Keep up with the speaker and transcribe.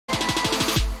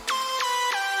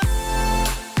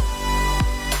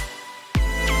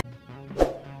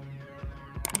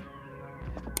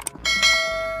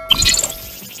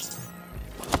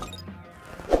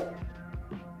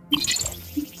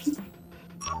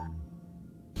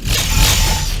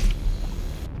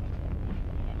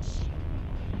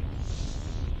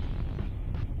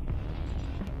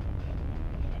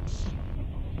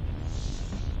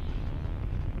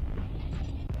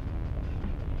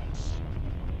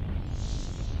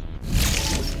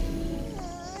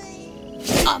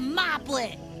A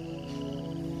moplet!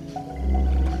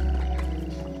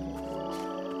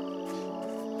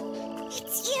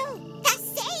 It's you, the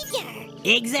savior!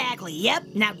 Exactly, yep.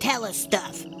 Now tell us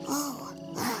stuff.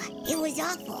 It was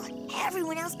awful.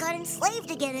 Everyone else got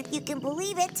enslaved again, if you can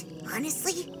believe it.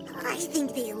 Honestly, I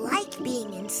think they like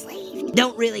being enslaved.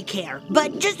 Don't really care.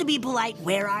 But just to be polite,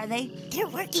 where are they? They're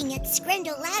working at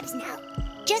Skrendel Labs now,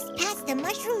 just past the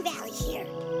Mushroom Valley here.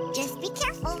 Just be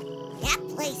careful. That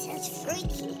place is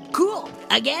freaky. Cool.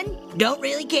 Again, don't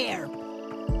really care.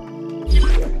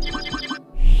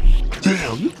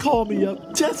 Damn, you called me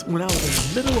up just when I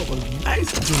was in the middle of a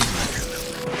nice dream.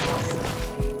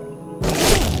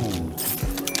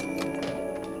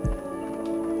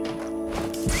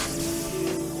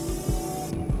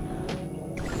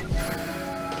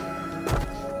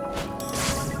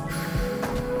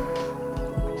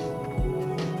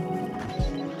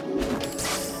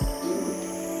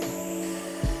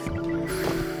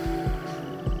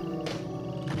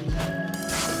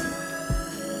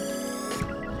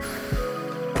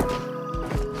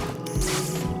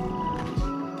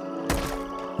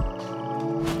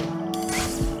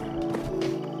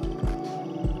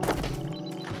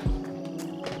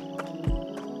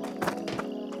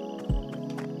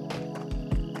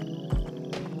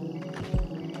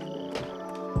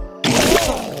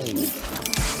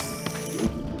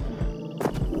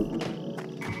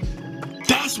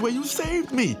 That's where you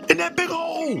saved me, in that big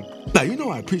hole. Now, you know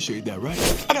I appreciate that,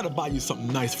 right? I gotta buy you something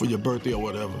nice for your birthday or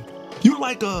whatever. You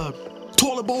like a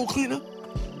toilet bowl cleaner?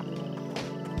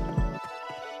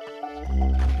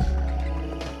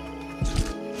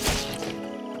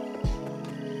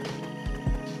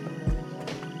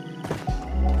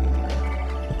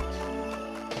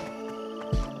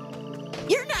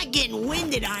 You're not getting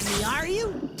winded on me, are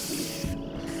you?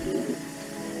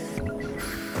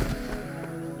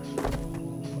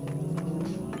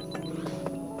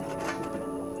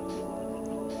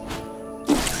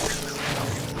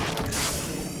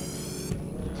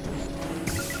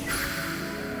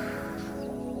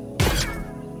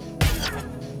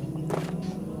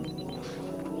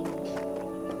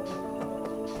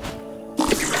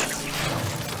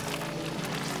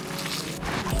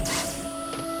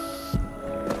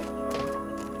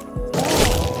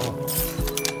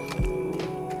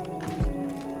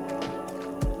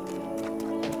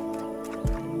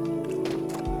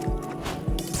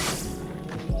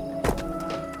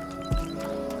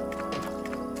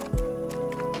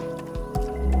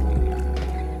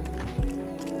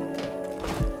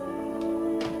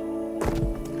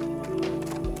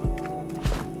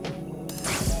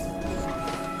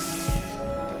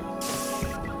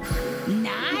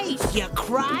 Nice! You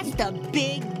crossed a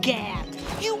big gap.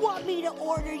 You want me to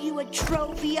order you a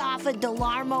trophy off of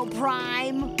Delarmo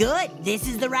Prime? Good. This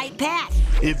is the right path.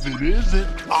 If it isn't,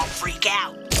 I'll freak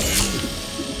out.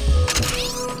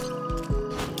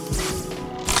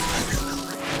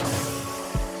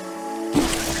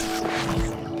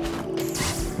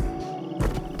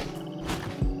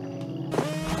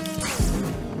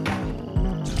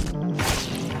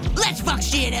 Let's fuck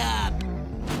shit up.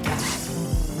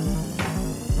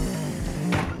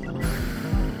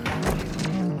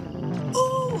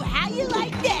 Ooh, how you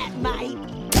like that, mate?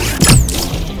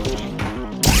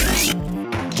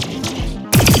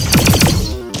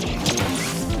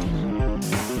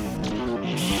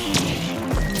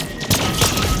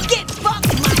 Get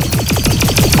fucked, mate!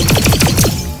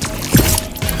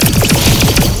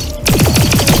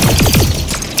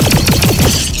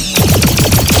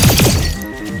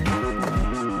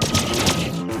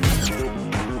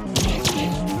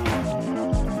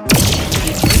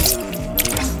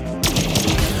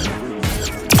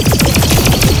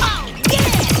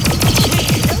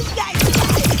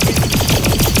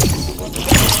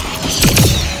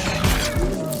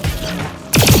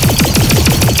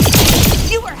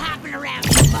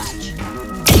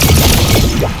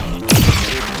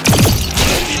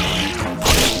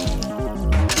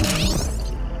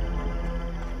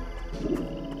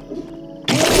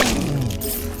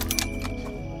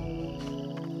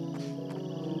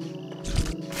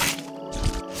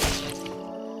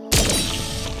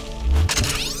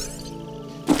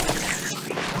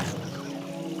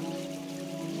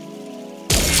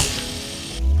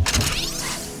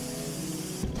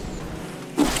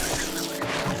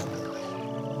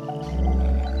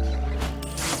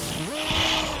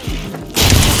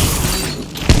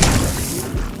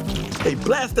 hey,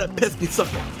 blast that pesky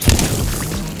sucker.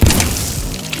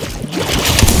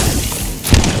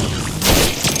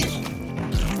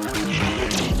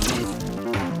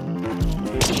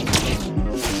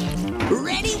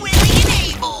 Ready, willing, and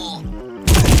able!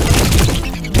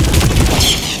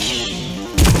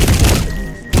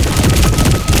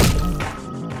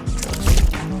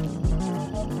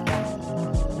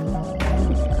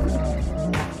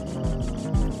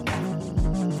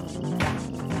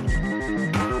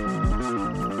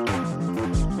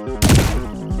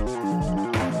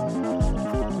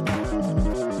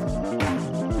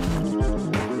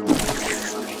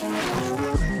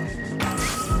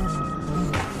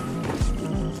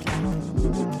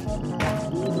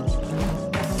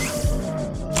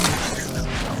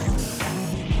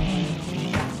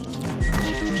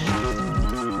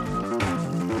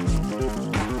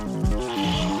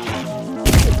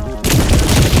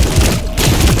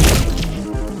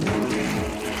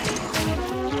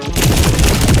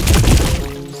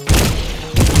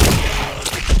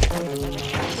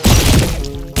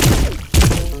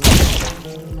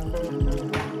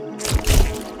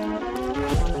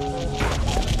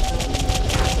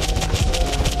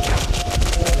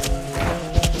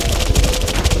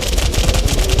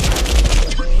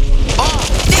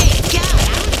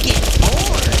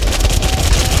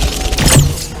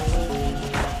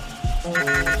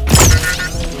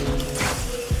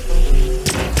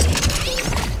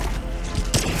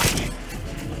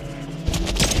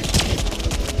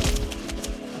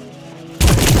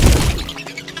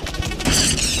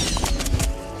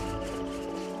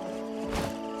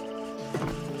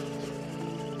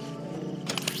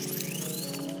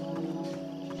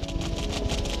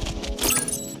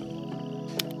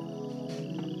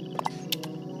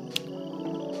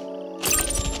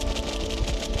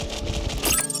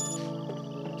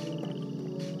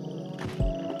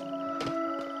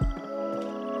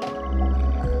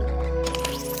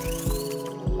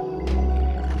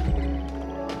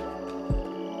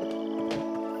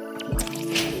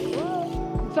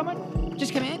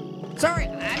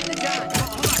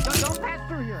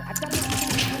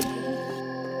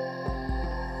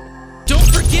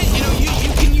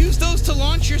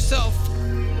 yourself.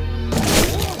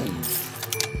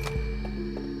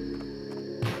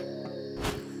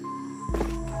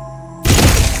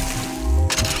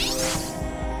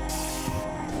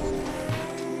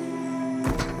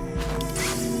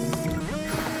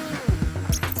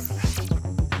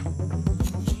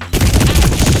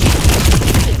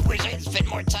 Wish I'd spent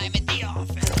more time at the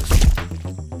office.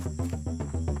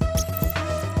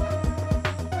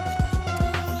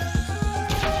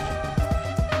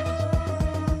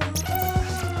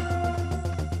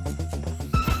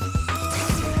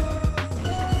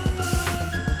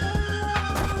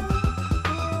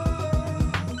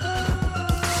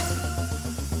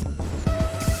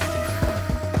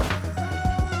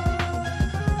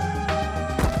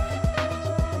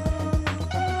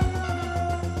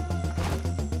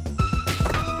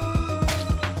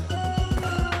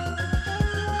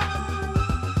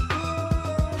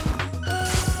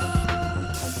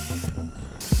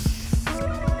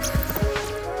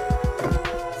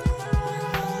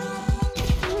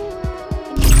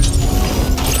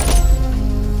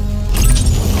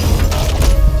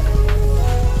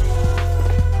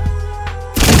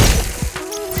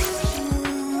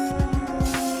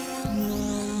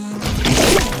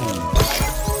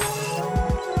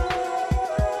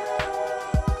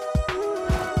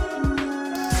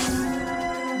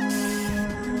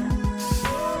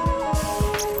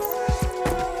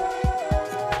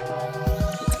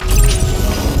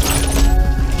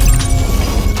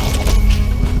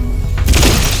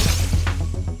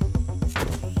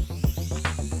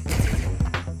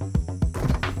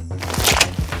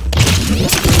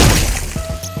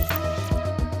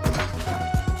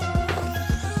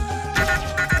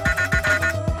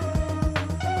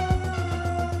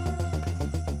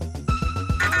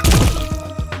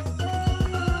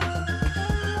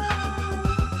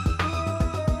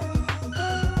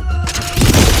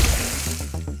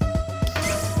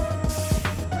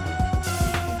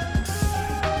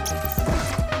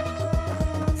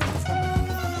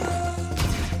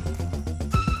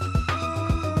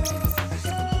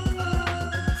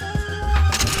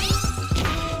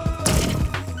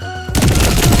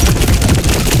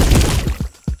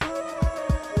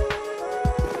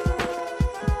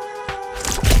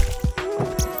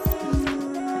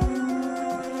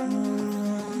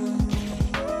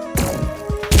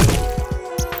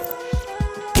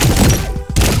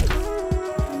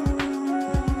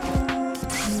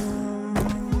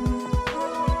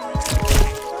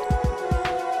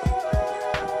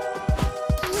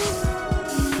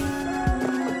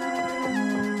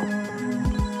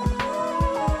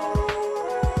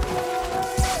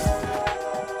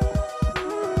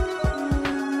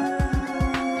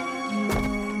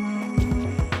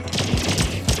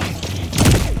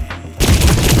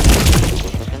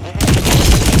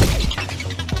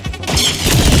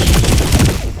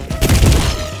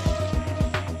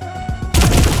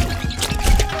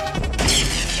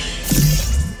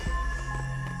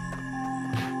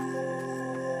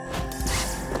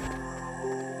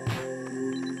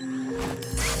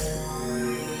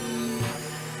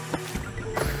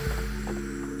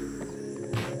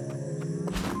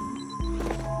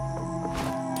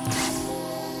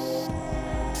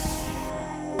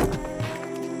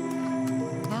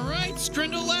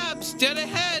 Skrendel Labs, dead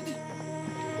ahead.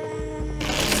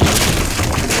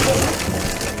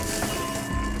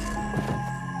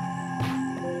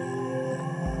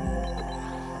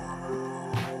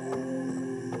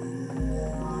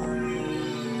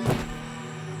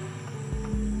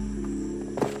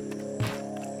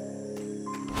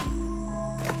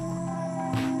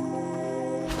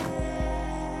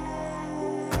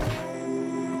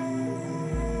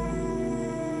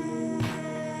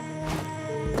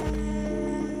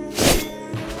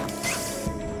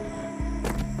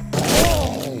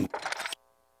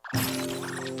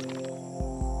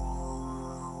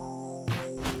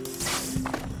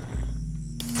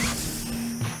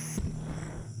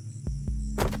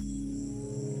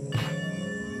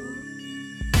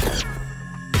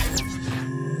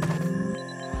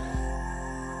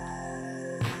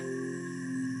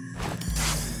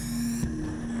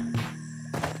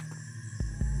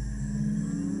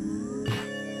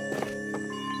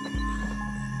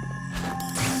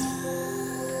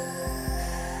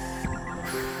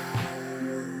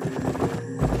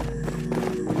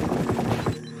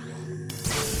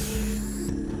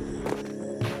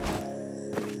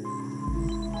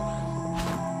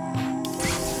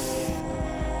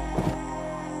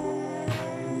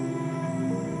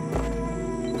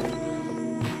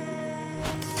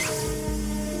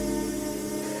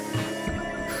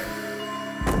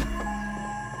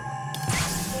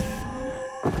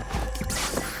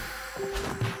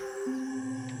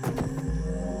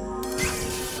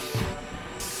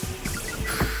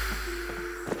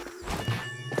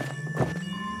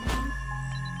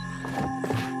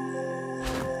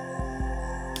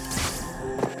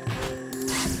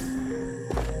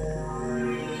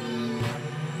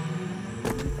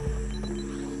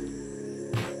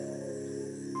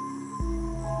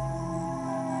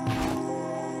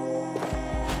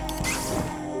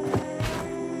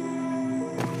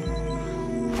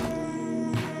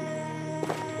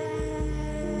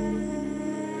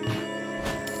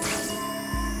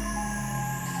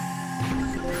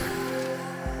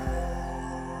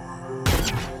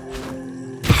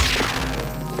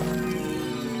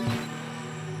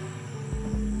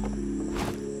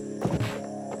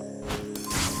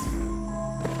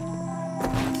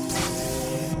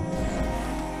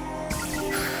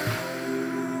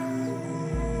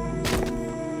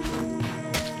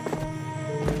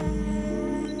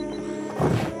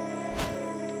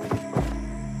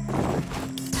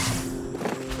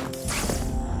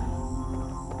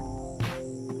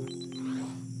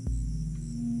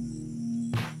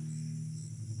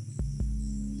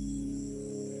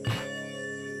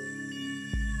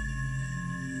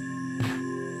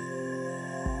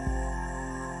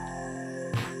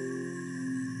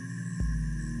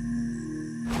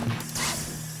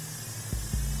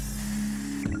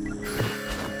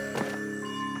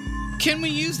 can we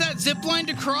use that zip line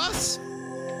to cross?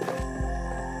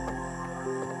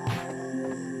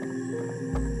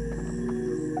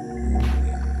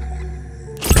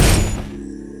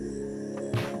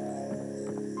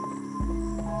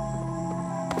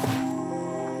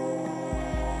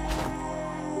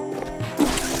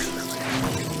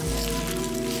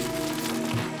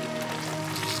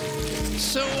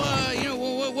 So,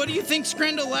 what do you think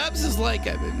Skrendel Labs is like?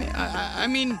 I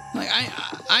mean, like,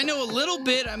 I know a little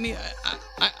bit. I mean,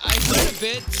 I heard a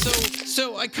bit,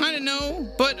 so I kind of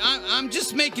know. But I'm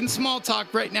just making small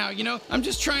talk right now. You know, I'm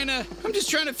just trying to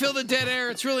fill the dead air.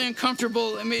 It's really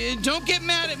uncomfortable. I mean, don't get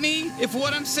mad at me if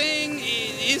what I'm saying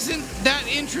isn't that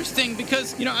interesting,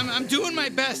 because you know I'm doing my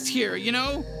best here. You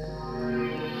know.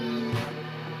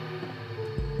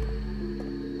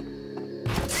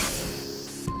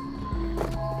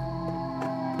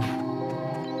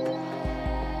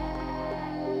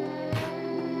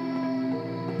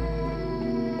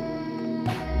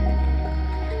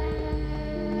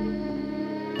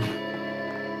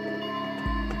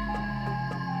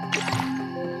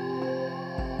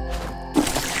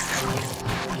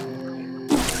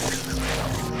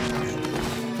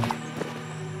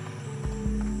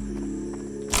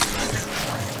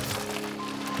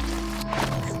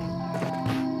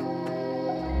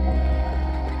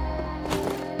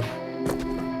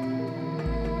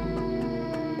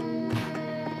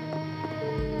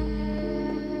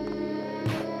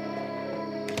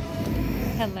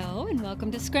 Hello and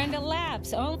welcome to Skrendel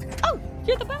Labs. Oh,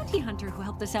 you're the bounty hunter who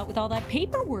helped us out with all that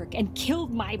paperwork and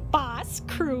killed my boss,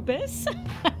 Krubus.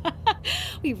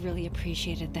 We really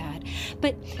appreciated that.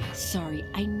 But sorry,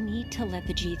 I need to let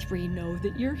the G3 know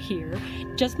that you're here.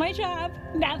 Just my job,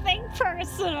 nothing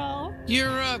personal.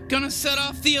 You're gonna set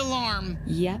off the alarm.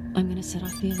 Yep, I'm gonna set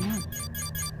off the alarm.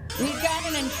 We've got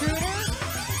an intruder.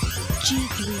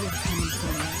 G3 are coming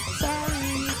for you.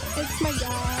 Sorry, it's my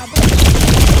job.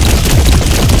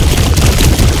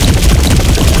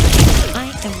 I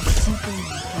am a simple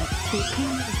man, but they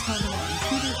came to tell me that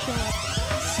intruders show up,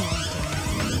 so I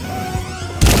did.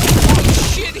 Oh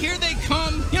shit, here they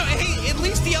come! You know, hey, at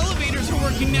least the elevators are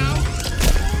working now.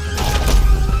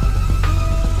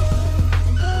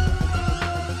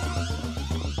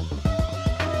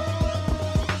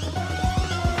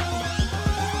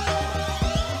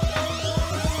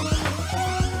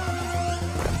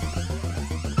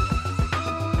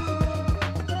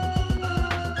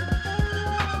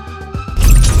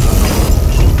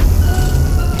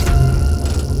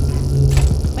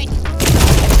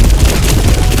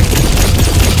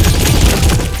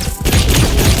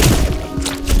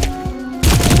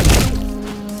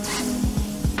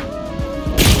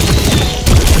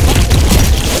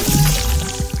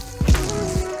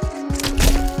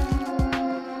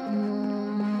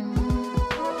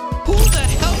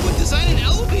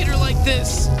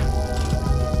 This.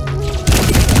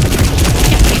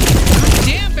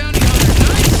 Damn, bounty hunter,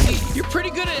 nice. You're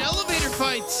pretty good at elevator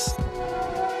fights.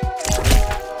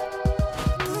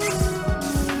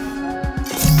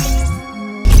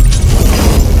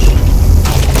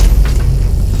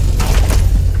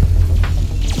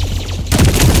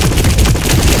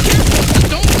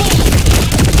 Don't fall.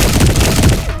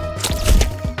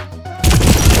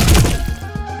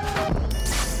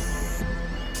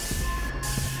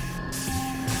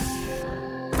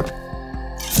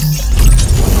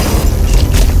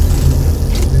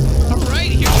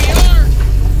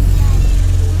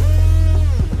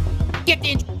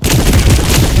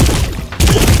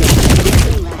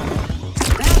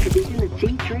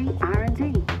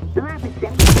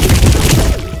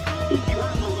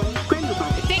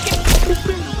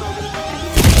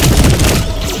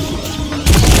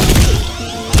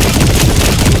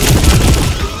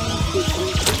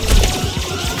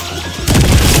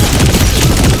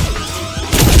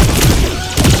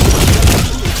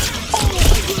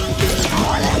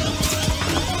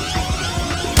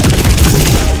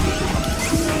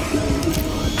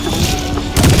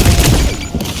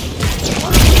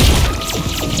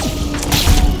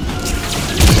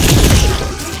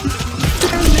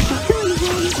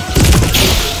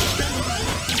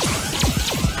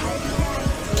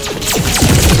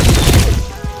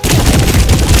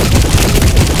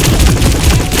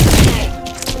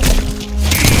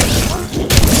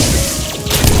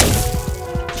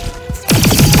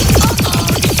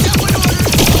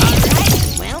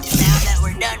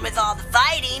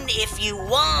 If you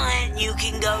want, you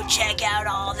can go check out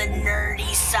all the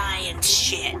nerdy science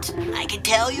shit. I can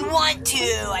tell you want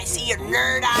to. I see your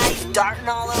nerd eyes darting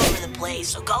all over the place,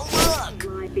 so go look.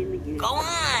 Go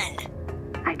on.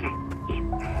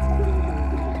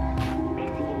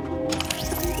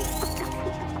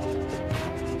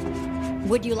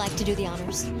 Would you like to do the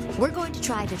honors? We're going to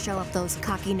try to show up those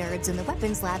cocky nerds in the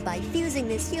weapons lab by fusing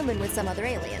this human with some other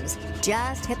aliens.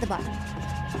 Just hit the button.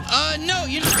 No,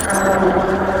 you...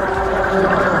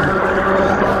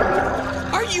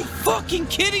 Are you fucking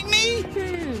kidding me?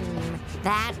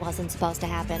 That wasn't supposed to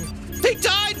happen. They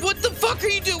died! What the fuck are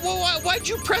you doing? Why'd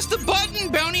you press the button,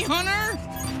 bounty hunter?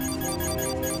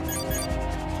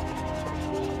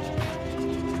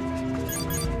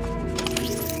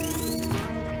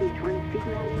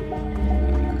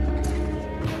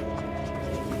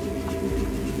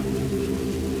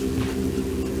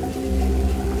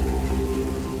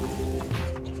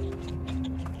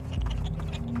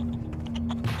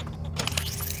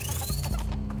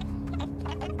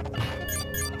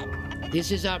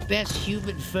 This is our best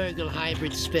human Fergal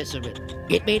hybrid specimen.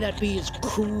 It may not be as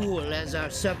cool as our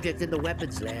subject in the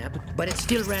weapons lab, but it's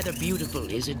still rather beautiful,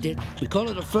 isn't it? We call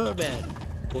it a furman,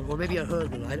 or maybe a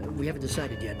Hergal. We haven't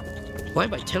decided yet. Why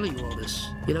am I telling you all this?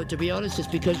 You know, to be honest, it's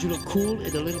because you look cool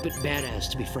and a little bit badass,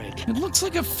 to be frank. It looks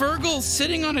like a Fergal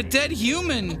sitting on a dead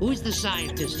human. Who's the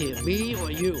scientist here, me or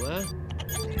you, huh?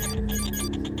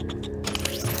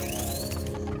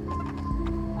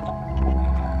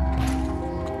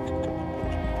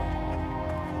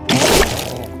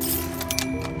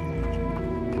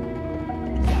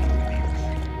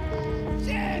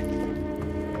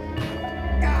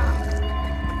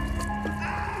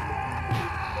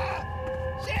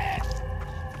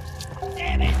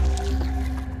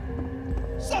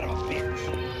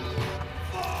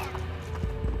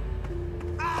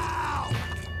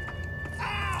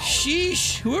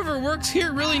 Sheesh, whoever works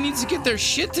here really needs to get their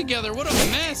shit together. What a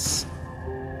mess.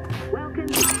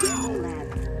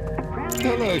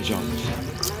 Hello, Jonathan.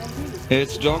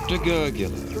 It's Dr.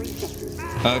 Gurgula.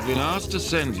 I've been asked to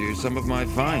send you some of my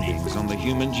findings on the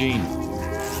human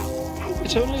genome.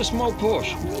 It's only a small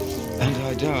portion, and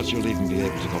I doubt you'll even be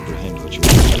able to comprehend what you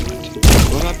want.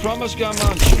 But I promised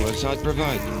Garmantuous I'd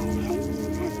provide them.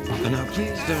 And now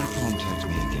please don't contact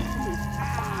me again.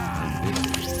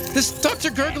 This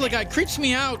Dr. Gurgula guy creeps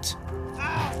me out.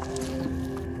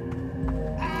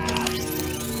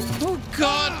 Oh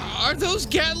God, are those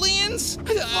Gatlians?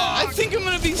 I think I'm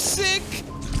gonna be sick.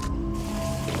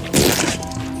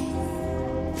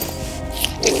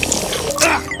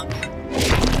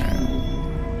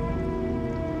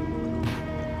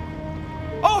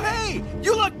 Oh hey,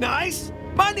 you look nice.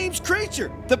 My name's Creature.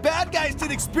 The bad guys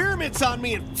did experiments on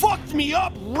me and fucked me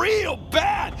up real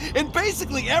bad in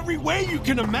basically every way you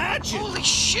can imagine. Holy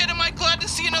shit, am I glad to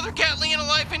see another Gatlian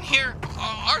alive in here.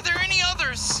 Are there any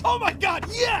others? Oh my God,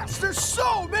 yes, there's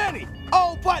so many.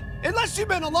 Oh, but unless you've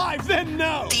been alive, then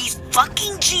no. These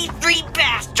fucking G3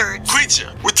 bastards.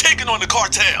 Creature, we're taking on the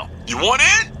cartel. You want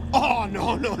in? Oh,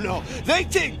 no. They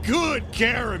take good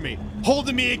care of me.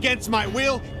 Holding me against my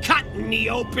will, cutting me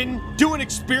open, doing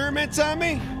experiments on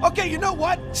me. Okay, you know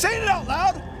what? Saying it out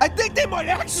loud, I think they might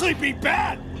actually be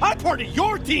bad. I'm part of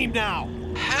your team now.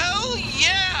 Hell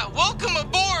yeah! Welcome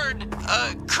aboard,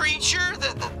 Creature.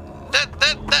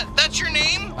 That's your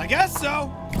name? I guess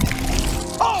so.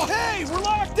 Oh, hey, we're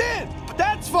locked in. But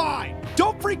that's fine.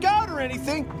 Don't freak out or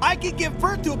anything. I can give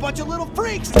birth to a bunch of little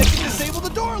freaks and they can disable the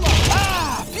door lock.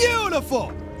 Ah,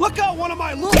 beautiful. Look how one of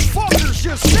my little fuckers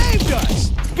just saved us!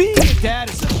 Being a dad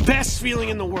is the best feeling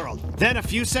in the world. Then a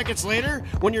few seconds later,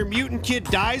 when your mutant kid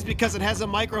dies because it has a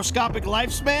microscopic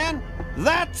lifespan,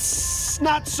 that's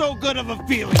not so good of a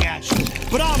feeling, actually.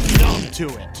 But I'm numb to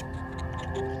it.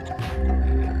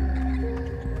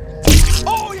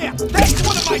 Oh yeah, that's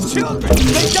one of my children!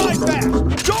 They die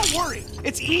fast! Don't worry,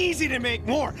 it's easy to make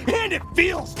more, and it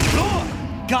feels good!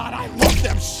 God, I love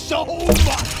them so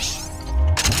much!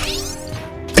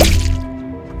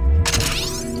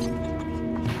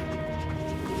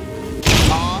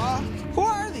 Who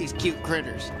are these cute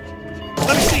critters?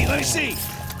 Let me see.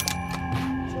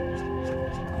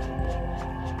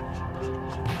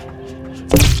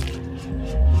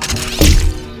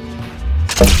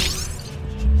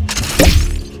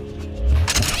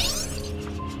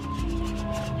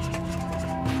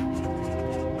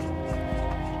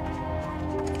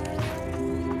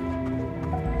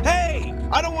 Hey,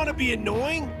 I don't want to be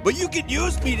annoying, but you could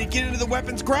use me to get into the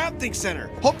weapons crafting center.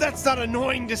 Hope that's not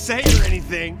annoying to say or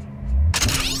anything.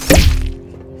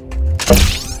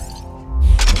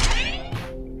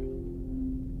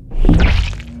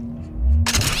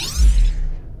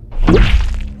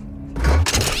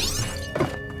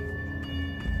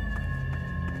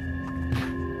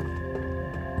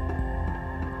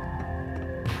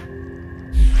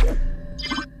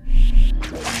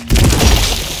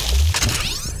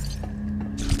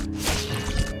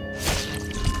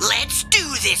 Let's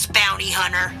do this, bounty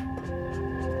hunter.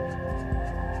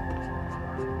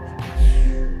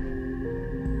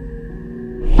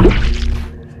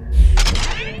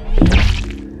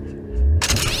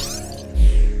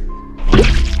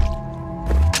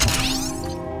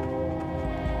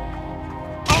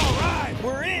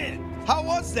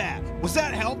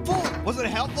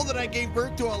 helpful that I gave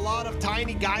birth to a lot of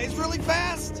tiny guys really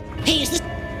fast? Hey, is this...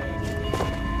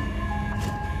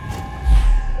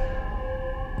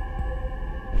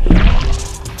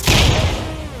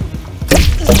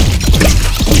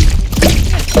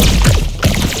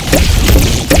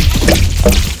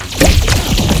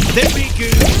 There be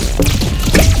goose.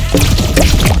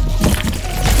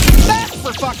 That's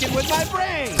for fucking with my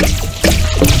brain.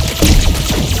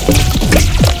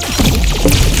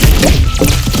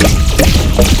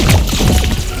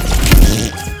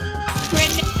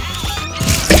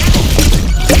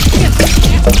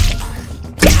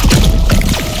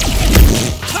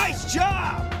 Nice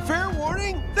job. Fair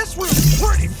warning, this room's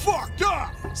pretty fucked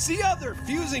up. See how they're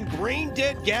fusing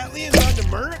brain-dead Gatlians onto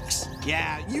mercs?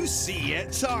 Yeah, you see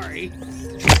it. Sorry.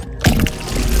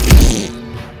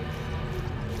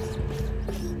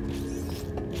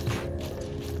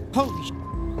 Holy sh**.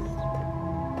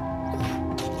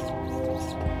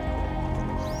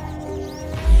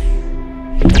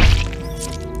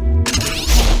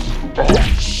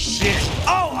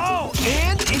 Oh,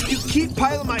 and if you keep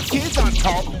piling my kids on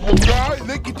top of the guy,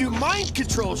 they can do mind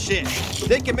control shit.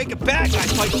 They can make a bad guy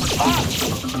fight for us.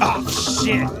 Oh,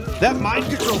 shit. That mind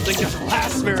control thing doesn't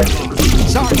last very long.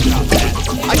 Sorry about that.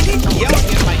 I keep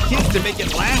yelling at my kids to make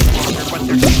it last longer, but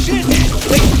they're shitheads.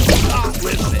 They stop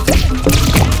listening.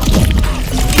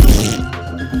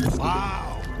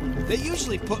 Wow. They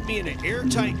usually put me in an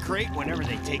airtight crate whenever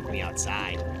they take me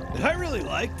outside. And I really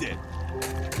liked it.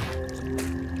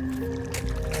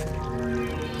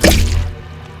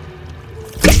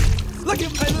 Look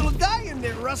at my little guy in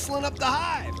there rustling up the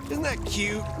hive. Isn't that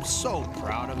cute? I'm so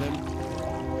proud of him.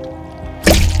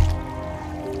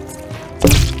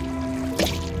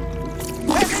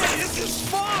 Hey, this is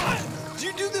fun! Do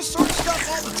you do this sort of stuff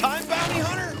all the time, Bounty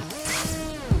Hunter?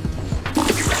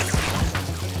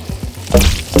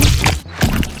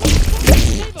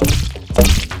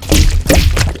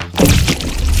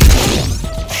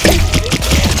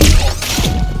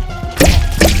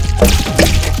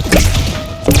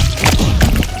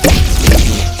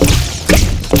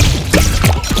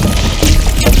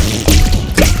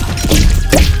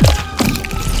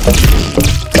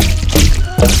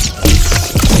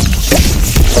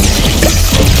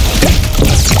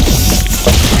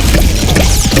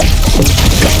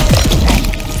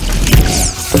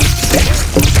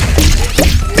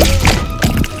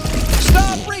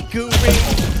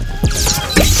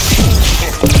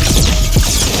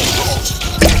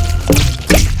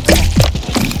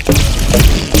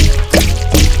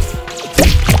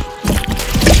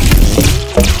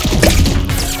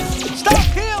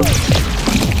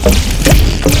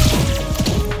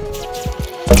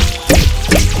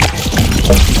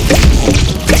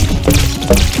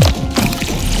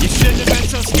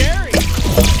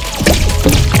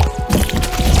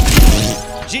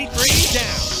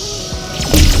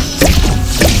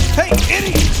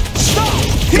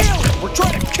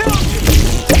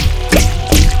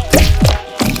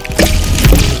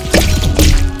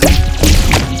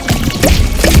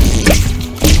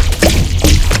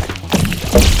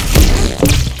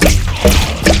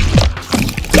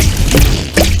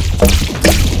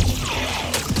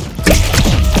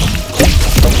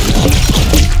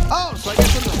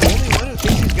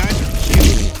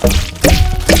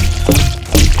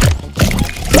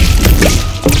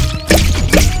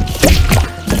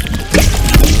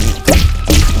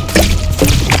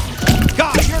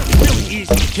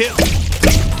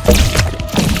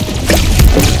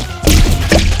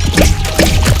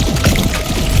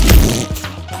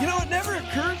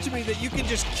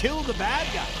 Kill the bad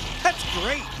guy. That's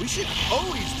great. We should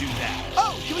always do that.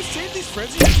 Oh, can we save these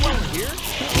frenzies while we're here?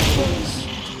 Please.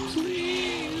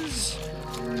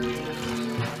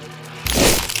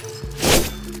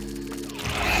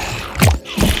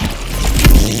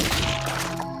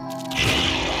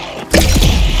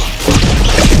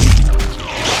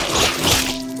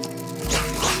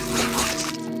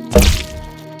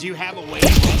 Do you have a way?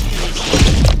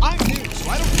 I'm new, so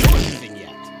I don't know anything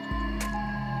yet.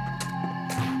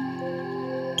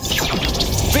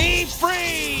 Be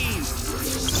freeze!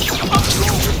 Oh,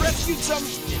 cool. We rescued some...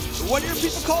 What are your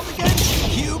people called again?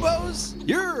 Hubos?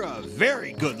 You're a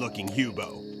very good-looking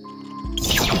Hubo.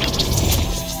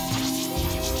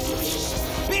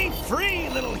 Be free,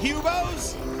 little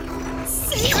Hubos!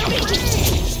 Set me free!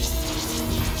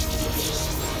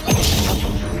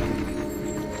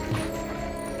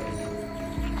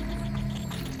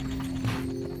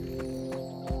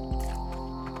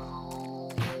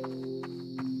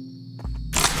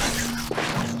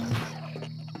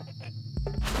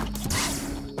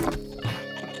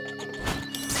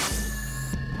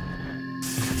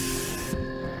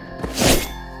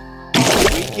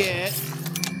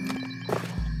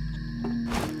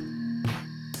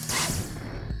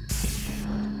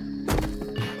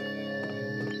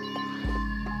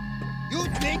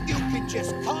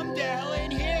 just come the hell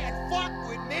in here and fuck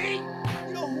with me?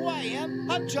 You know who I am?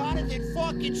 I'm Jonathan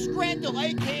fucking Skrendel,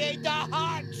 a.k.a. the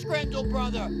hot Skrendel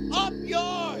Brother. Up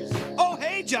yours! Oh,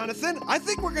 hey, Jonathan. I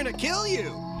think we're gonna kill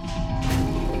you.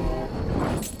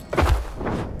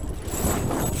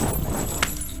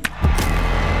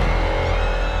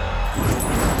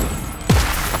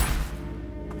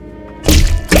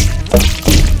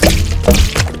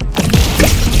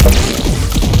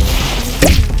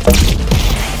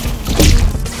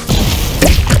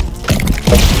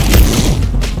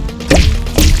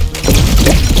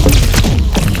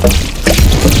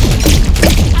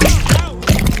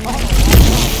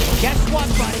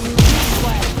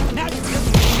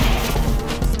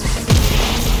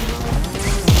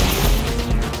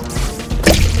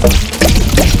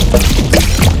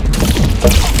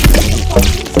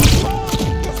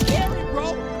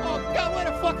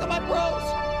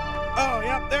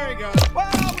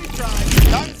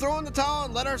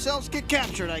 Ourselves get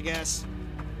captured, I guess.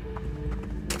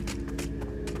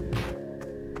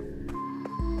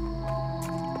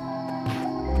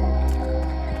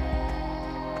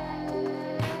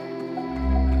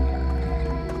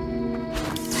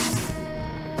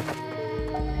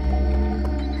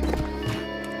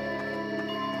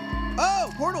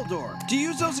 Oh, portal door. Do you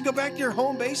use those to go back to your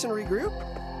home base and regroup?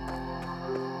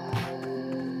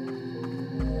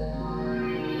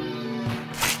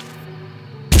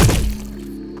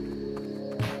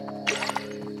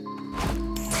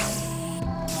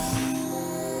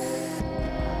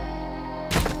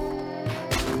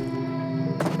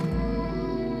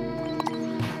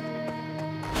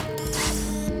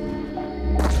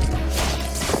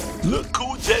 Look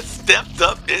who just stepped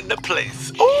up in the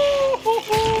place. Ooh.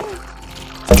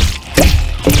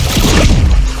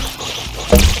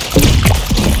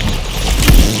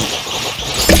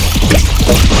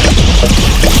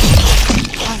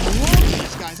 I love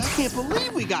these guys. I can't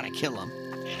believe we gotta kill them.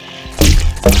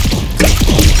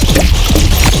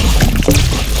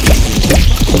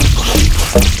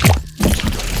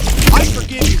 I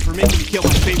forgive you for making me kill my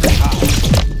favorite house.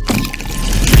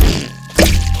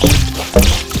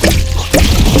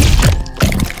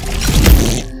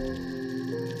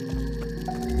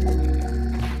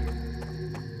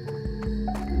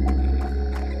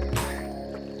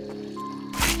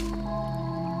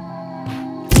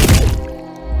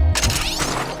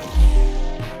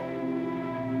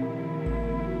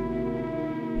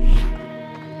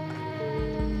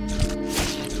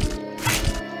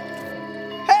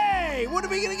 What are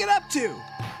we gonna get up to?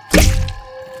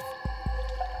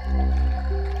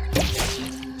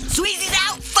 Sweezy's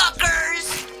out,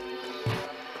 fuckers!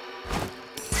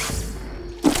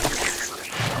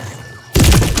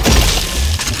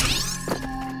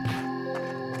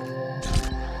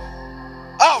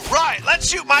 All right, let's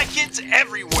shoot my kids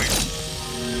everywhere.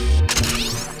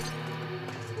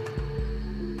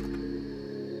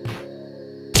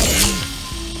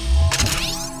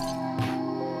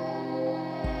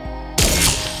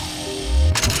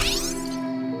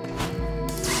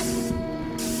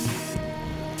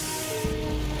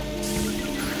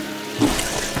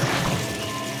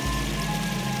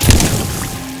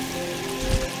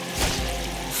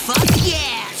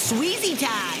 Sweezy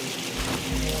time!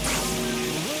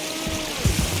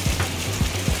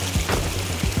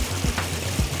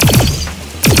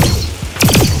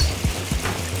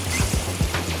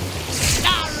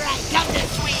 Alright, come to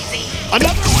Sweezy!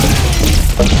 Another one!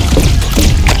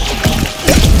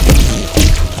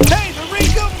 Hey, they're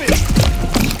regoofing!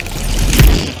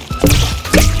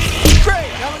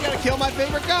 Great, now we gotta kill my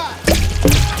favorite guy!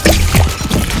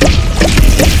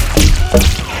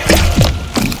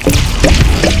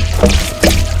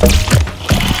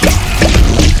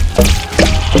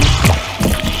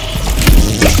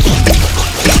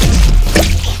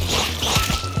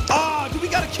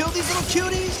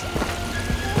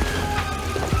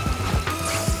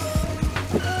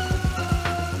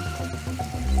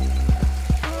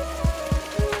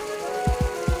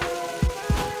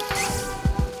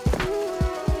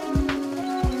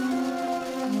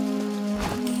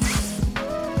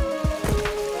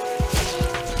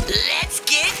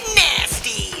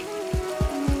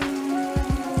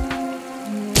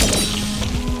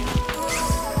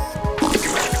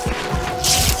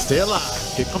 Stay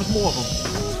alive. Here comes more of them.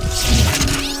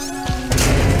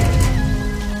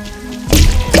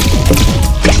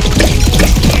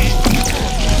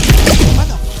 Why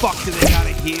the fuck do they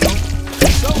gotta heal?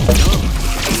 So dumb.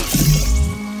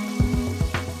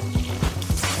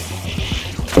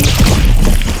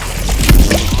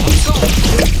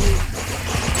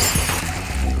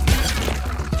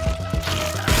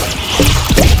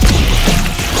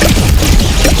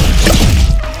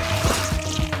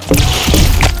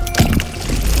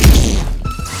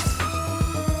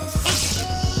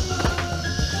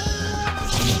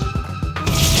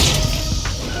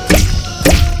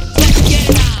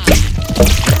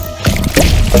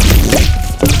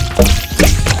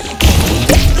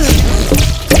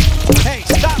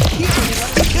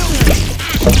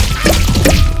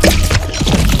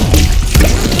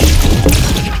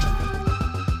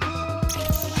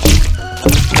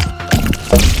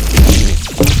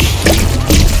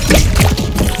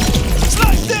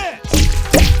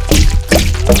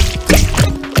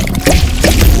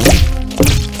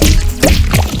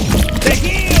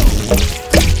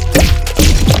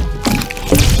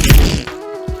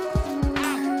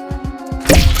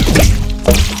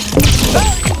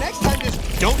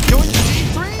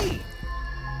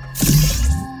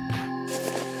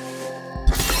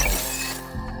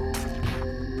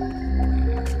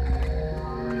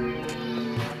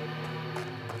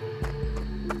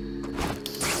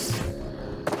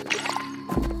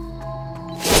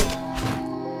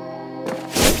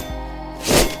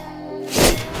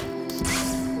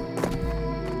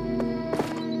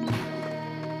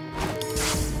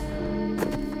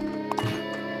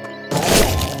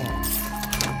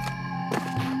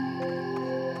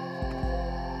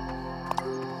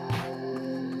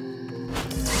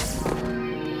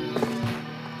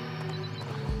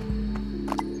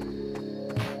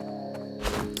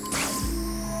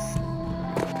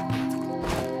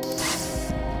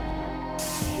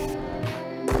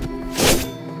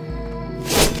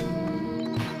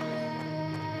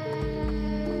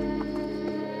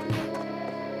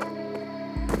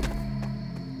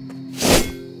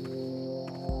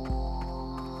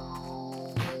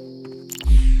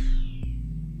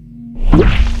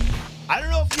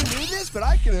 but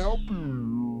I can help.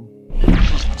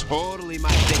 Totally my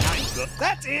thing.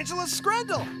 That's Angela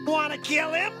Skrendel. Wanna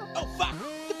kill him? Oh, fuck.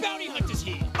 The bounty hunter's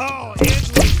here. Oh,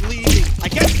 Angela's leaving. I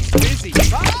guess he's busy.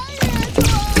 Bye, Angela!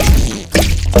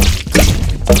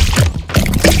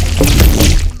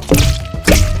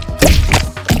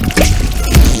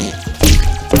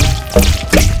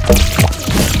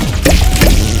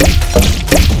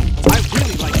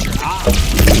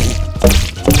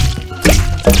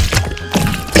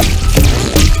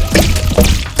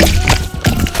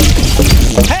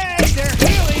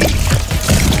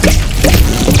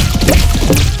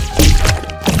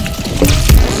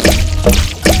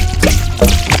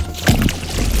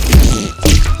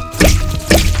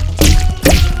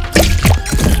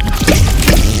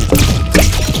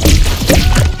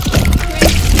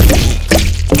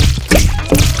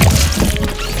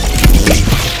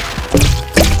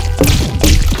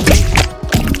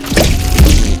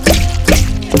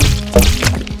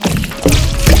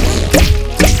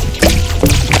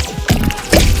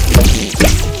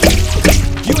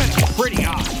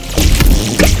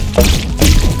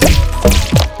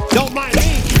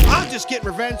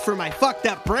 For my fucked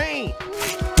up brain.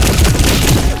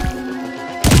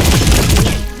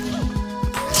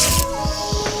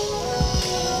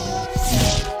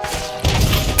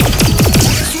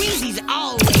 Sweezy's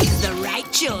always the right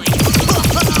choice.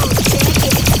 Oh, check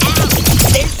it out.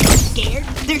 They're so scared,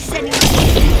 they're sending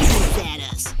missiles at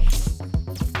us.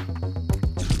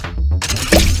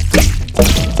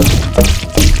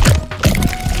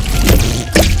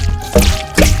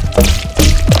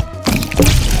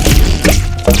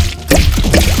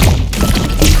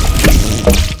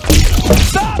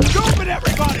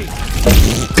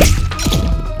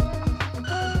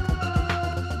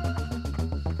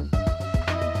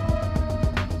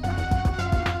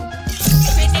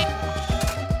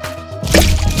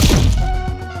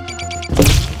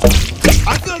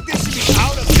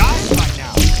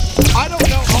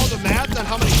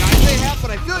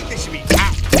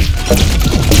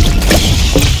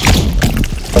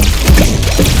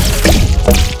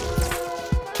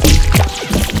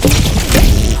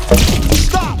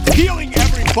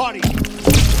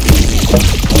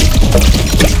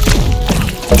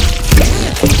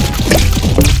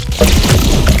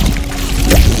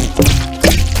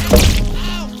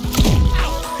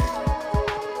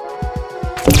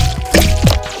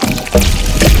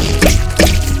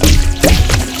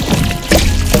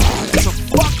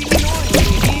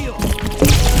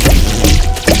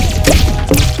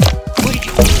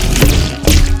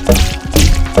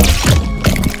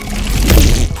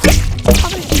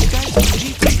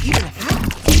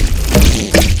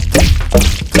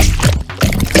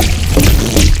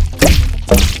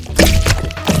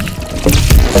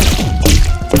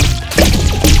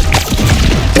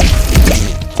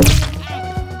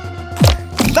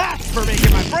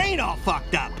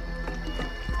 Fucked up.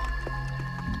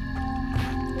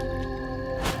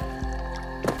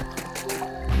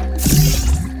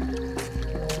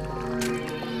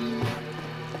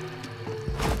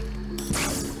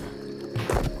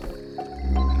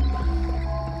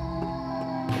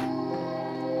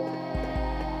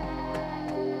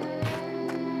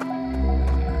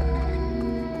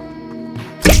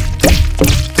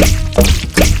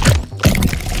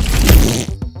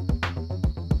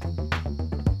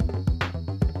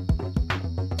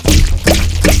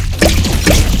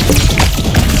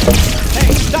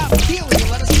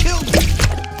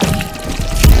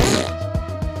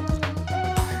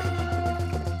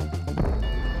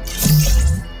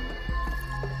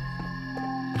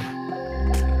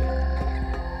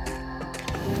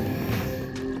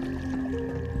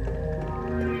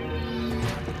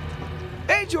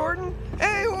 Jordan?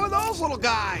 Hey, who are those little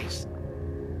guys?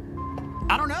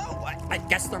 I don't know. I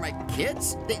guess they're my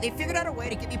kids. They figured out a way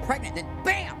to get me pregnant, then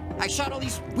BAM! I shot all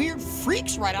these weird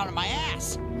freaks right out of my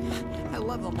ass. I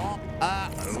love them all.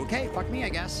 Okay, fuck me, I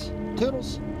guess.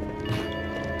 Toodles.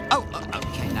 Oh,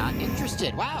 okay, not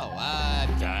interested. Wow,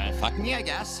 fuck me, I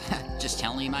guess. Just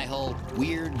telling you my whole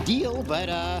weird deal, but,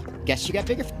 guess you got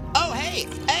bigger. Oh,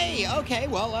 hey, okay,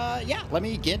 well, yeah, let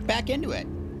me get back into it.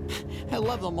 I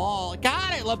love them all.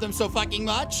 God, I love them so fucking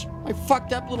much. My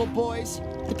fucked up little boys.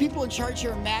 The people in charge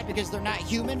here are mad because they're not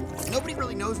human. Nobody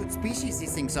really knows what species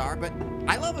these things are, but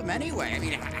I love them anyway. I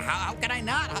mean, how can I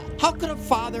not? How could a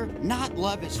father not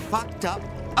love his fucked up?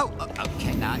 Oh,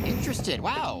 okay, not interested.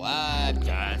 Wow,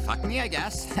 fuck me, I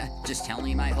guess. Just telling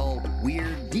you my whole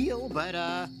weird deal, but,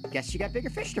 guess you got bigger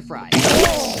fish to fry.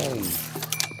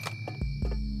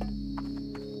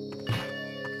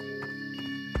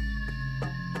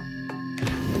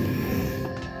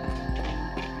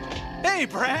 Hey,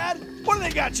 Brad! What do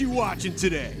they got you watching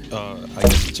today? I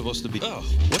guess it's supposed to be... Oh,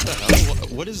 what the hell?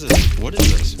 What is this? What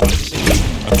is this? Why does this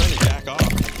seem... I'm trying to jack off.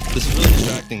 This is really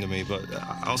distracting to me, but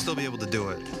I'll still be able to do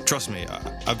it. Trust me,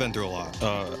 I've been through a lot.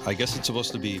 I guess it's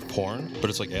supposed to be porn, but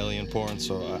it's like alien porn,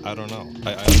 so I don't know.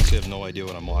 I honestly have no idea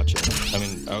what I'm watching. I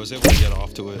mean, I was able to get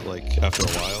off to it, like, after a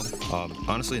while.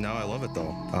 Honestly, now I love it,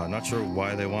 though. Not sure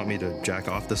why they want me to jack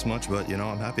off this much, but, you know,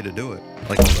 I'm happy to do it.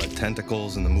 Like, all the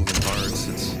tentacles and the moving parts,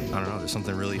 I don't know, there's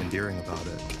something really endearing about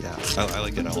it. Yeah, I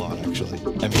like it a lot, actually.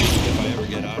 I mean, if I ever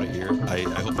get out of here, I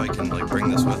hope I can, like, bring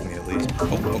this with me at least.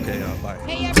 Oh, okay, bye.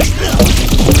 Hey,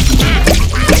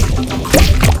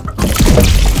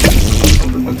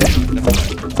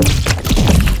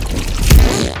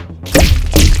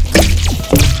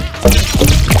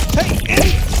 Hey,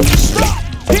 idiot! Stop!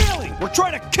 Healing! We're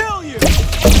trying to kill you!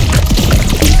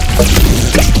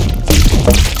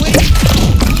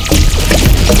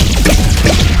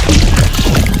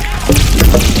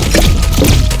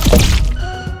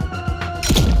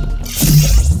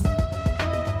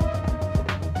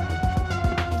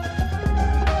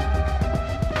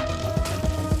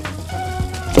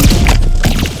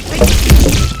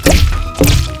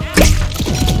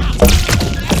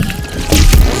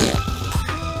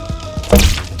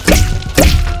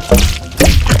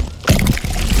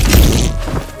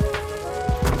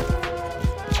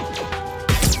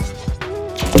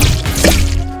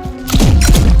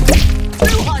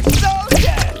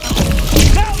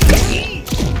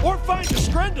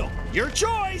 Your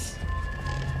choice!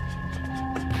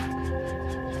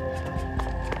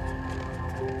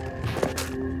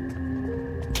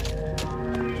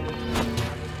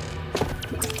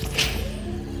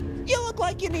 you look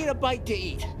like you need a bite to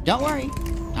eat. Don't worry.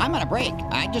 I'm on a break.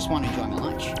 I just want to enjoy my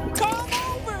lunch. Come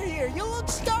over here. You look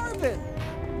starving.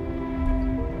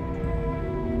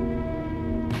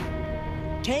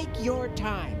 Take your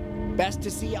time. Best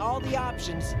to see all the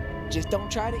options. Just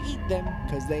don't try to eat them,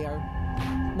 because they are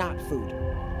not food.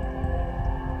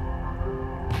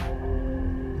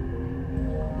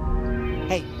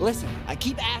 Hey, listen, I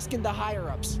keep asking the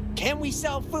higher-ups, can we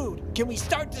sell food? Can we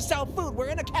start to sell food? We're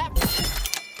in a capital.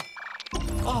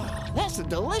 Oh, that's a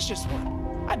delicious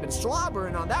one. I've been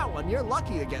slobbering on that one. You're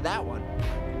lucky to get that one.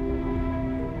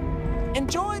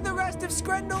 Enjoy the rest of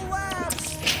Skrendel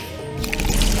Labs!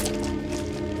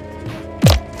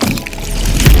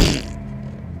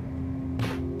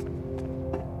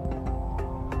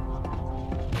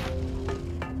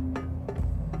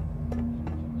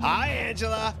 Hi,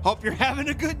 Angela. Hope you're having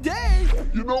a good day.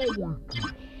 You know, right?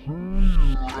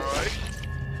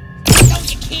 No,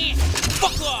 you can't.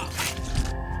 Fuck off.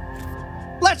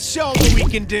 Let's show them what we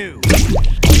can do.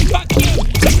 Fuck you.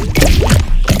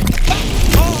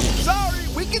 Oh, sorry.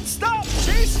 We can stop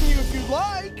chasing you if you'd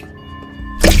like.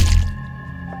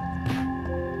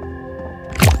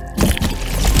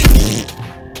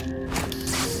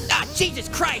 Ah, Jesus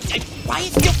Christ. Why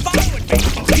is he still following me?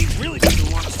 Oh, he really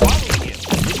doesn't want us following you.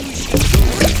 Maybe we should go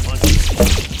rid of lunches.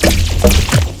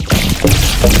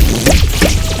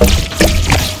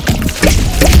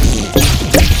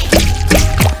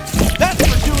 That's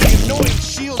for doing annoying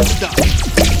shield stuff.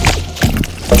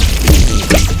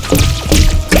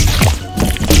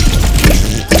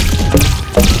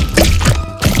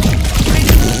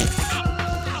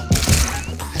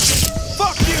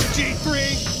 Fuck you, G3!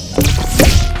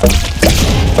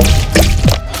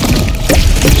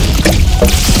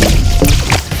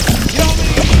 You know how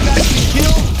many of you guys can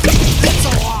kill? It's a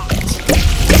lot.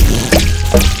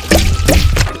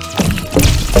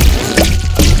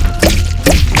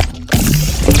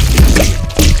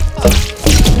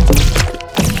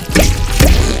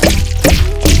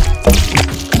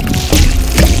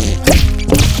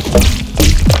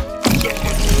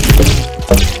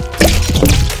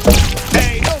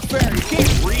 Hey, no fair, you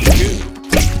can't redo.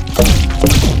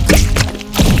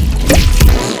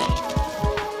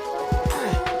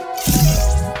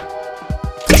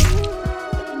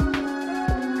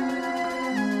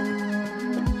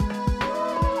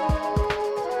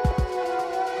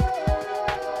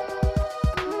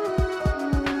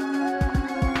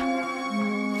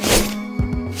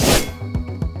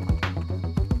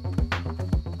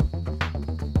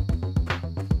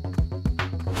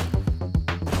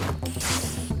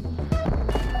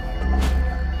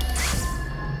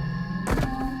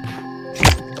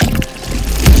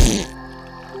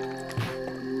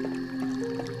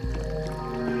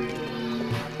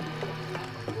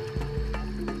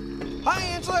 Hi,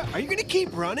 Angela. Are you gonna keep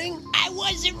running? I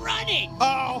wasn't running.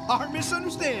 Oh, our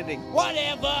misunderstanding.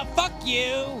 Whatever. Fuck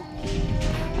you.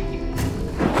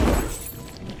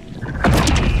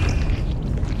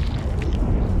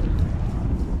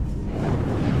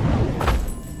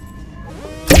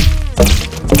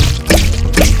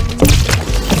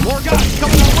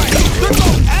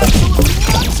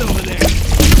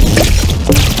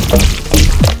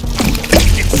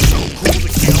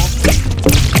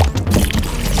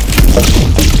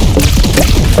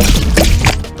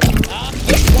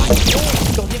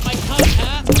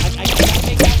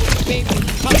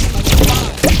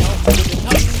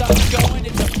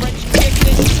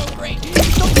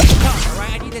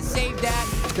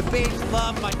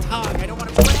 tongue. I don't want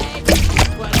to brag,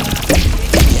 but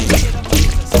that shit up is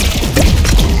a scam.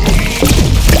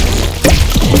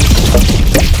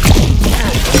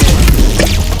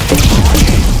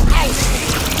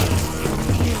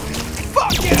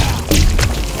 Fuck yeah!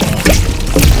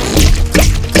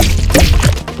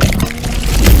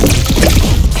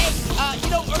 Hey, you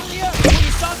know, earlier when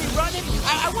you saw me running,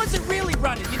 I wasn't really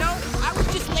running, you know? I was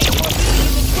just laying more easy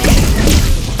in the twist.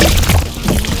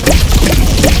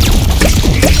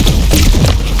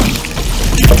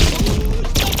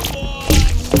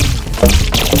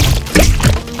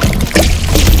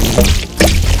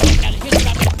 Now here's what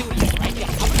I'm gonna do to you, right?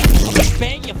 I'm gonna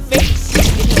bang your face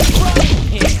in the frying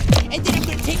pan, and then I'm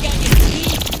gonna take out your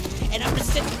teeth, and I'm gonna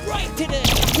send it right to the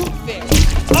tooth fairy.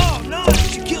 Oh,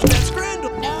 nice! You killed that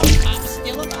Skrendel! No, I'm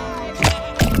still alive.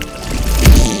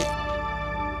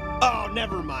 Oh,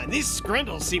 never mind. These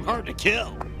Skrendels seem hard to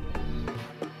kill.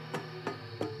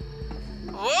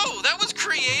 Whoa, that was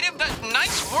creative.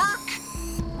 Nice work.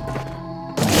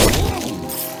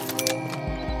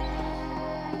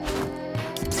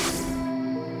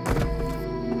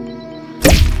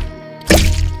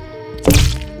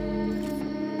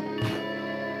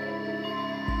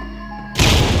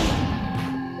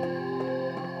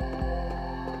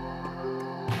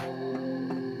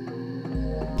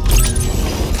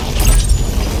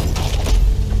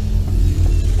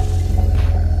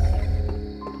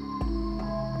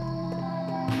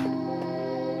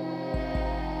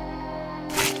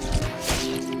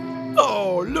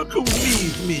 Oh, look who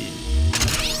leaves me.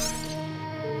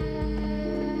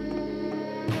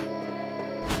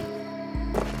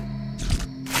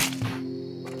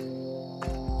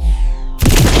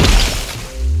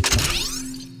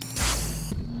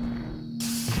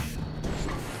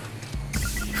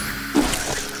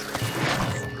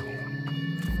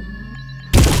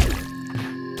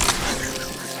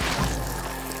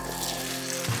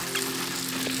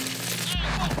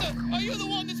 Are you the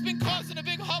one that's been causing a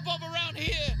big hubbub around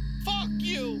here? Fuck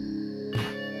you!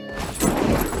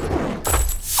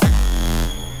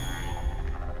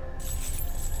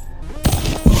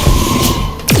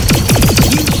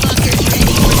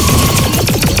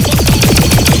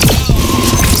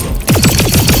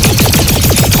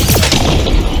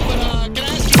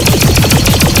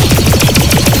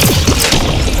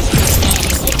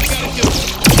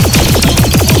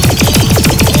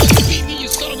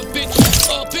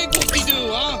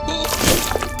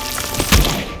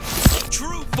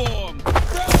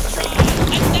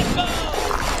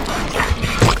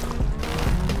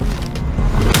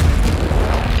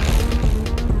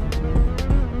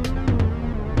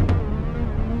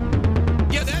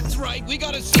 We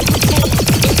got a secret form.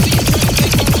 Let's see you try to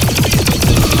take on all three of us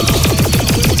and,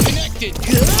 we're connected.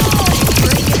 Good!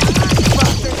 Bring it on,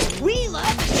 Brother. We love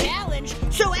a challenge,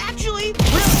 so actually,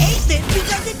 we'll hate this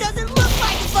because it doesn't look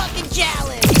like a fucking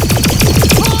challenge.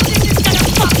 Oh, this is gonna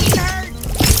fucking hurt.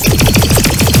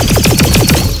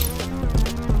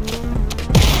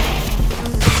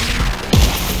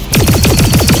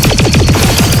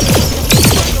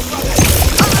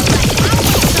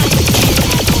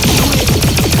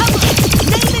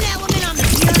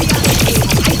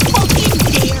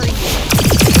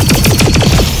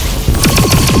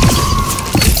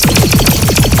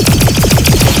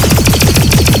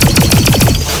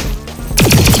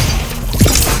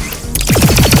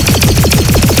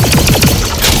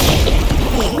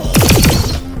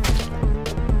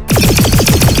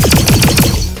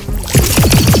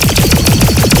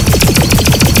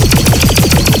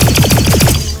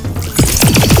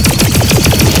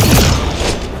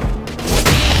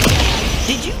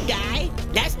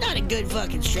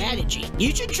 Fucking strategy.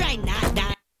 You should try not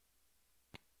dying.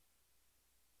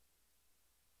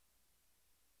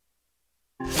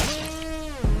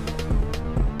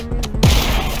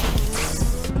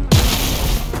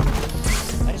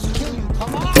 Let us kill you,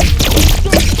 come on!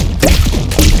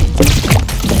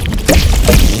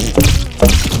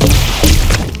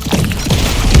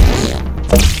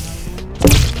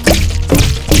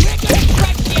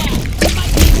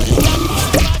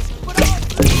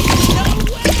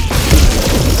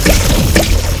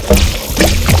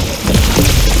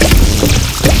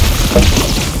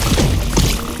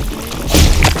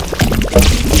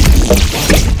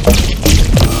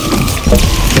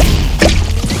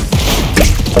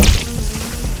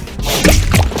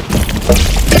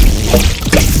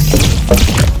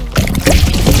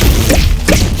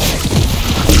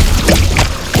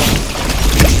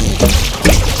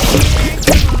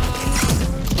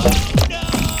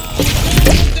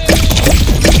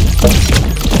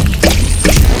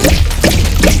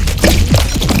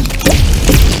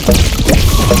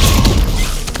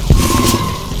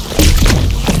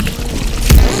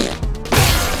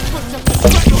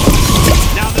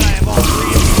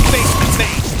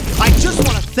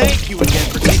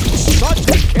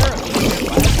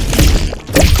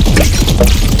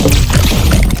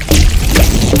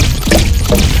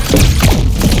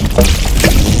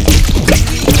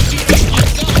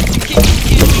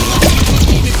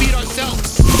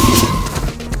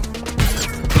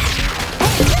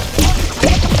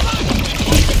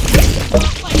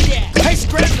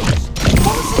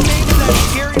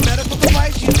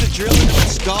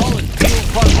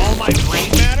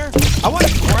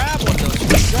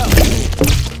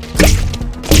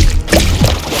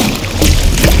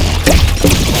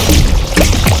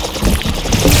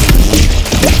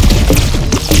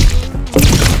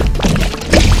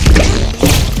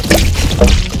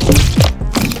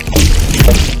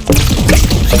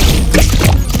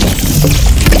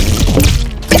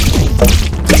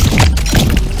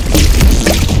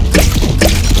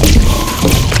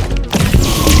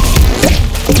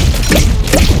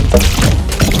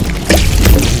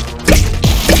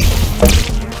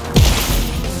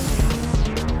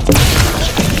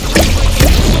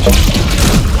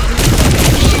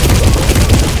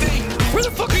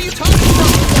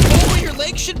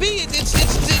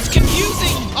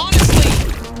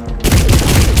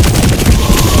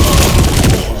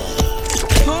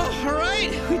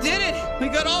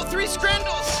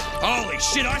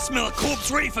 shit, I smell a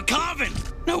corpse ready for carving.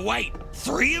 No, wait,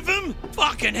 3 of them?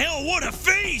 Fucking hell, what a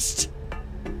feast!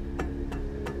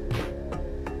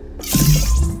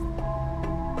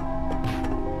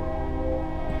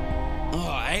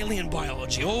 Oh, alien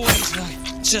biology, always,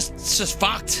 it's just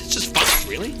fucked. It's just fucked,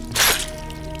 really.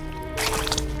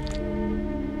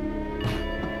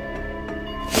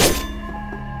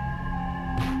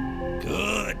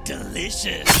 Good,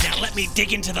 delicious. Now let me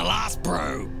dig into the last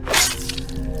bro.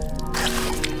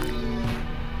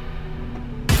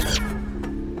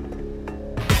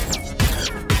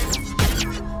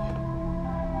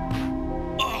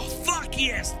 Oh, fuck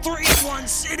yes, 3 in one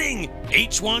sitting.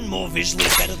 Each one more visually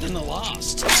better than the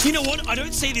last. You know what, I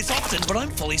don't say this often, but I'm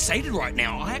fully sated right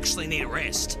now. I actually need a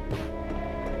rest.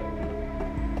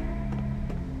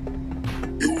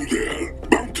 You there,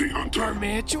 bounty hunter?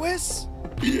 Armantuous?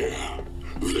 Yeah,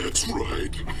 that's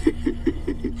right.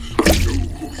 I know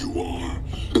who you are,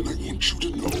 and I want you to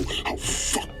know how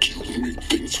fucked you made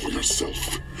things for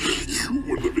yourself. You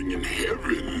were living in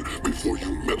heaven before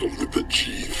you meddled with the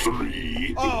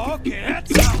G3. Oh, okay, that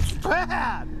sounds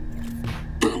bad.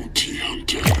 Bounty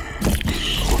hunter,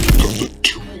 I've got the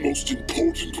 2 most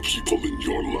important people in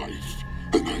your life,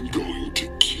 and I'm going to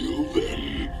kill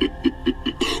them.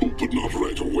 But not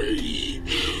right away.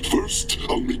 First,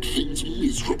 I'll make things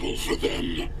miserable for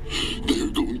them. They're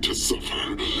going to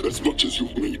suffer as much as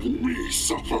you've made me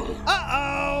suffer.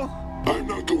 Uh-oh! I'm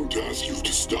not going to ask you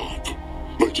to stop.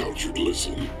 I doubt you'd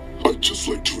listen. I'd just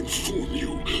like to inform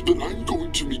you that I'm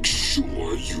going to make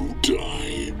sure you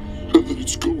die. And that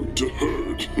it's going to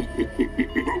hurt.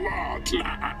 A lot.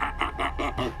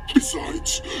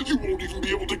 Besides, you won't even be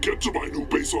able to get to my new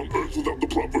base on Earth without the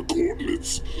proper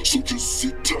coordinates. So just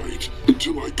sit tight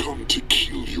until I come to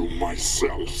kill you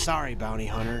myself. Sorry, bounty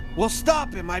hunter. We'll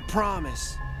stop him, I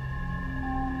promise.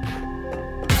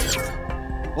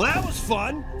 Well, that was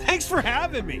fun. Thanks for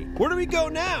having me. Where do we go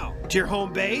now? To your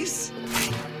home base?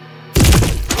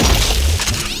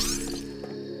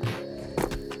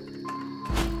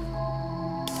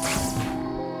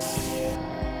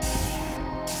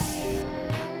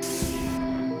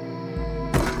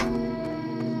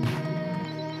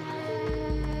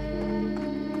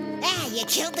 You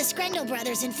killed the Skrendel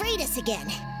Brothers and freed us again.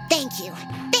 Thank you.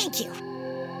 Thank you.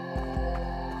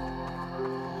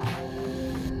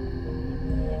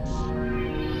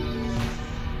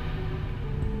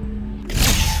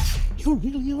 You're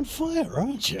really on fire,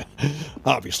 aren't you?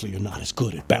 Obviously, you're not as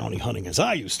good at bounty hunting as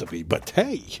I used to be, but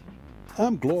hey,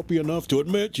 I'm glorpy enough to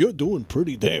admit you're doing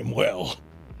pretty damn well.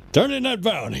 Turn in that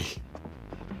bounty.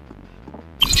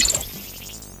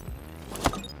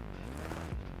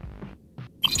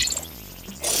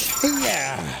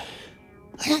 Yeah,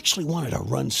 I actually wanted to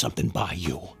run something by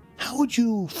you. How would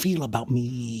you feel about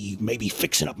me maybe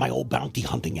fixing up my old bounty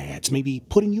hunting ads, maybe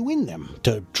putting you in them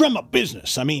to drum up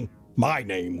business? I mean, my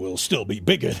name will still be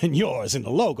bigger than yours in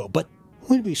the logo, but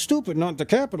we'd be stupid not to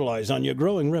capitalize on your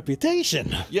growing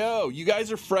reputation. Yo, you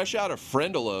guys are fresh out of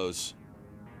Friendelos.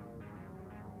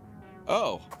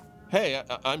 Oh, hey,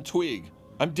 I'm Tweeg.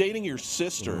 I'm dating your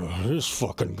sister. This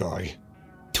fucking guy.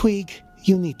 Tweeg,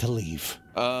 you need to leave.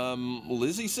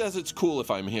 Lizzie says it's cool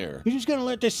if I'm here. You're just gonna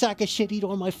let this sack of shit eat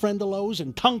all my friendelos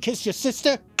and tongue kiss your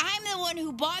sister? I'm the one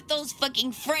who bought those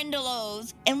fucking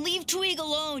friendelos. And leave Tweeg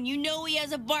alone. You know he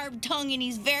has a barbed tongue and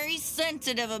he's very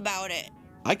sensitive about it.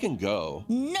 I can go.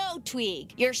 No,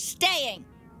 Tweeg. You're staying.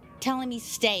 Tell him he's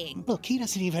staying. Look, he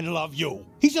doesn't even love you.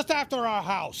 He's just after our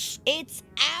house. It's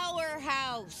our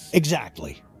house.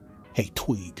 Exactly. Hey,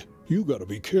 Tweeg, you gotta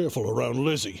be careful around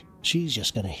Lizzie. She's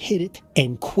just gonna hit it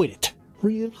and quit it.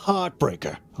 Real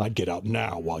heartbreaker. I'd get out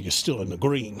now while you're still in the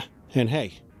green. And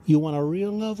hey, you want a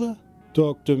real lover?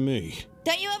 Talk to me.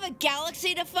 Don't you have a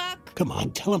galaxy to fuck? Come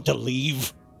on, tell him to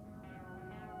leave.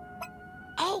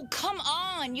 Oh, come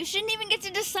on. You shouldn't even get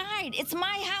to decide. It's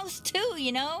my house too,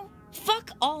 you know?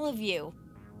 Fuck all of you.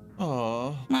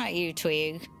 Aww. Not you,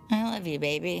 Tweeg. I love you,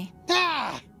 baby.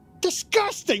 Ah!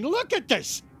 Disgusting! Look at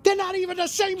this! They're not even the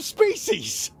same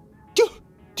species!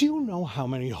 Do you know how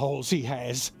many holes he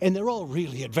has? And they're all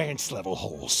really advanced level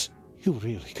holes. You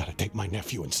really gotta take my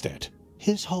nephew instead.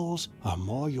 His holes are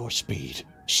more your speed.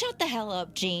 Shut the hell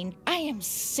up, Gene. I am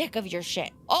sick of your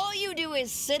shit. All you do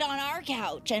is sit on our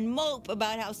couch and mope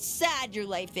about how sad your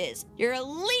life is. You're a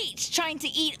leech trying to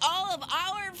eat all of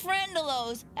our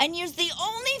friendelos and use the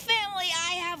only family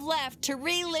I have left to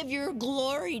relive your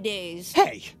glory days.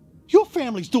 Hey, your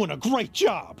family's doing a great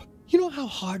job. You know how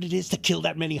hard it is to kill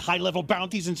that many high-level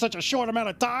bounties in such a short amount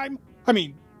of time? I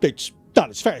mean, it's not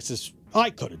as fast as I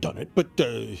could have done it, but,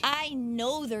 I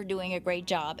know they're doing a great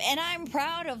job, and I'm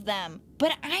proud of them.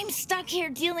 But I'm stuck here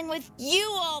dealing with you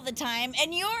all the time,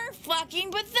 and you're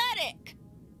fucking pathetic.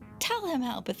 Tell him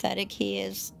how pathetic he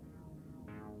is.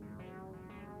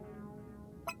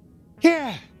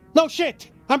 Yeah, no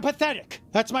shit. I'm pathetic.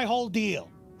 That's my whole deal.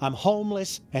 I'm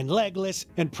homeless and legless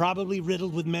and probably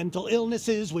riddled with mental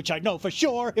illnesses, which I'd know for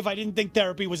sure if I didn't think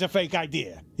therapy was a fake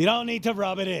idea. You don't need to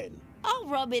rub it in. I'll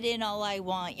rub it in all I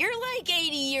want. You're like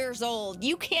 80 years old.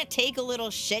 You can't take a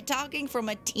little shit-talking from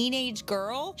a teenage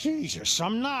girl? Jesus,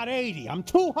 I'm not 80. I'm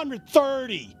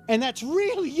 230. And that's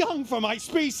really young for my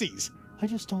species. I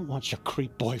just don't want your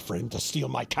creep boyfriend to steal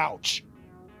my couch.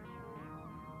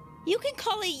 You can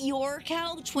call it your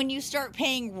couch when you start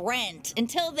paying rent.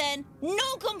 Until then,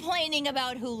 no complaining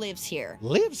about who lives here.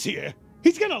 Lives here?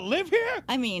 He's gonna live here?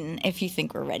 I mean, if you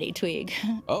think we're ready, Tweeg.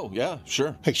 Oh, yeah,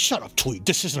 sure. Hey, shut up, Tweeg.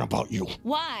 This isn't about you.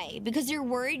 Why? Because you're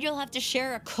worried you'll have to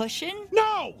share a cushion?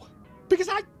 No! Because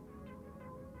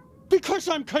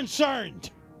I'm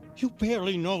concerned. You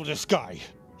barely know this guy.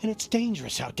 And it's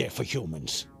dangerous out there for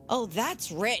humans. Oh,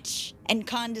 that's rich and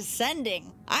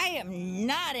condescending. I am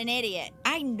not an idiot.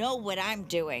 I know what I'm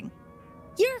doing.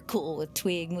 You're cool with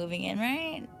Tweeg moving in,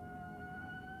 right?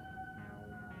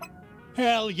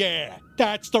 Hell yeah,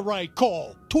 that's the right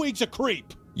call. Tweeg's a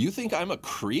creep. You think I'm a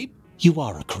creep? You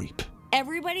are a creep.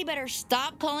 Everybody better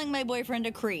stop calling my boyfriend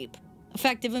a creep.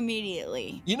 Effective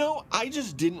immediately. You know, I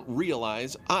just didn't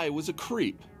realize I was a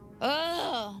creep.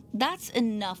 Ugh, that's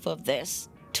enough of this.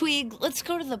 Tweeg, let's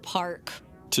go to the park.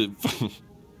 To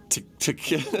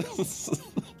kiss?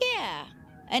 Yeah.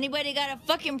 Anybody got a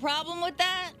fucking problem with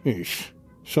that? Eesh.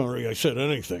 Sorry I said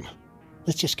anything.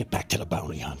 Let's just get back to the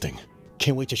bounty hunting.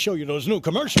 Can't wait to show you those new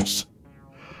commercials.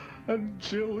 And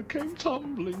Jill came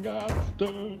tumbling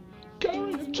after.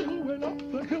 Gary and Jill went up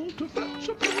the hill to fetch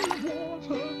a pail of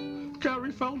water.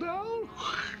 Gary fell down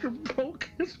and broke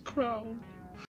his crown.